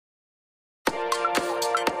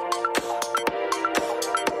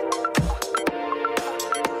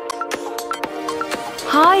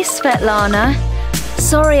Svetlana.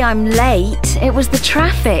 Sorry I'm late. It was the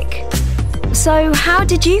traffic. So, how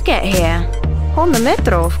did you get here? On the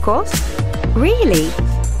metro, of course. Really?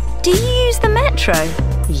 Do you use the metro?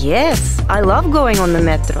 Yes, I love going on the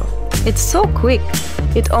metro. It's so quick.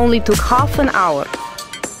 It only took half an hour.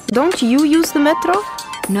 Don't you use the metro?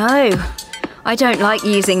 No, I don't like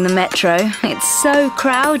using the metro. It's so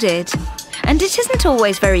crowded. And it isn't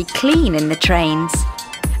always very clean in the trains.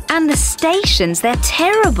 And the stations, they're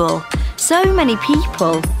terrible. So many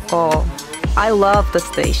people. Oh, I love the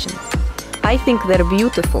stations. I think they're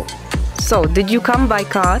beautiful. So, did you come by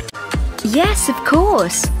car? Yes, of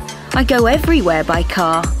course. I go everywhere by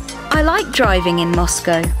car. I like driving in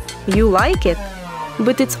Moscow. You like it?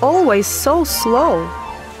 But it's always so slow.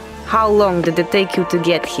 How long did it take you to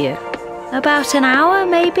get here? About an hour,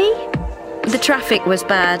 maybe? The traffic was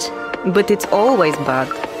bad. But it's always bad.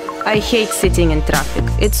 I hate sitting in traffic.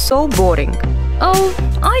 It's so boring. Oh,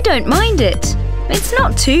 I don't mind it. It's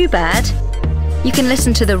not too bad. You can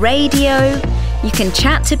listen to the radio, you can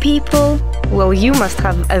chat to people. Well, you must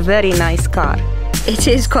have a very nice car. It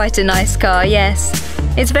is quite a nice car, yes.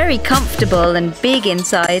 It's very comfortable and big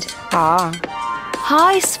inside. Ah.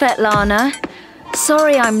 Hi, Svetlana.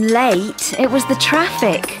 Sorry I'm late. It was the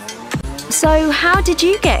traffic. So, how did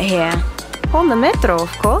you get here? On the metro,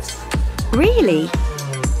 of course. Really?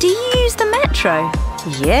 Do you use the metro?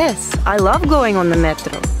 Yes, I love going on the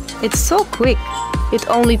metro. It's so quick. It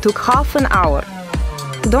only took half an hour.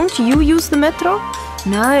 Don't you use the metro?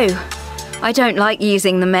 No, I don't like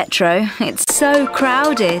using the metro. It's so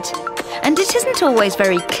crowded. And it isn't always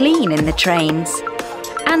very clean in the trains.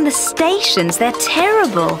 And the stations, they're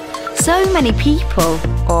terrible. So many people.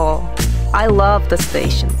 Oh, I love the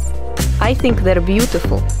stations. I think they're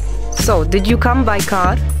beautiful. So, did you come by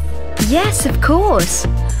car? Yes, of course.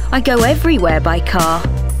 I go everywhere by car.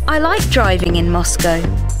 I like driving in Moscow.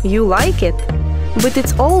 You like it? But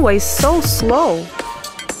it's always so slow.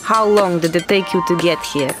 How long did it take you to get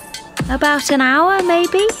here? About an hour,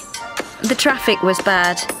 maybe? The traffic was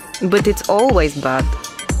bad. But it's always bad.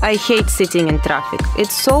 I hate sitting in traffic.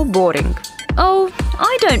 It's so boring. Oh,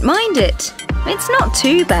 I don't mind it. It's not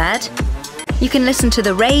too bad. You can listen to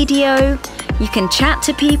the radio, you can chat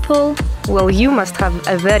to people. Well, you must have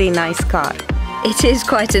a very nice car. It is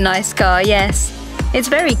quite a nice car, yes. It's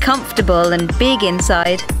very comfortable and big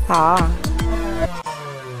inside. Ah.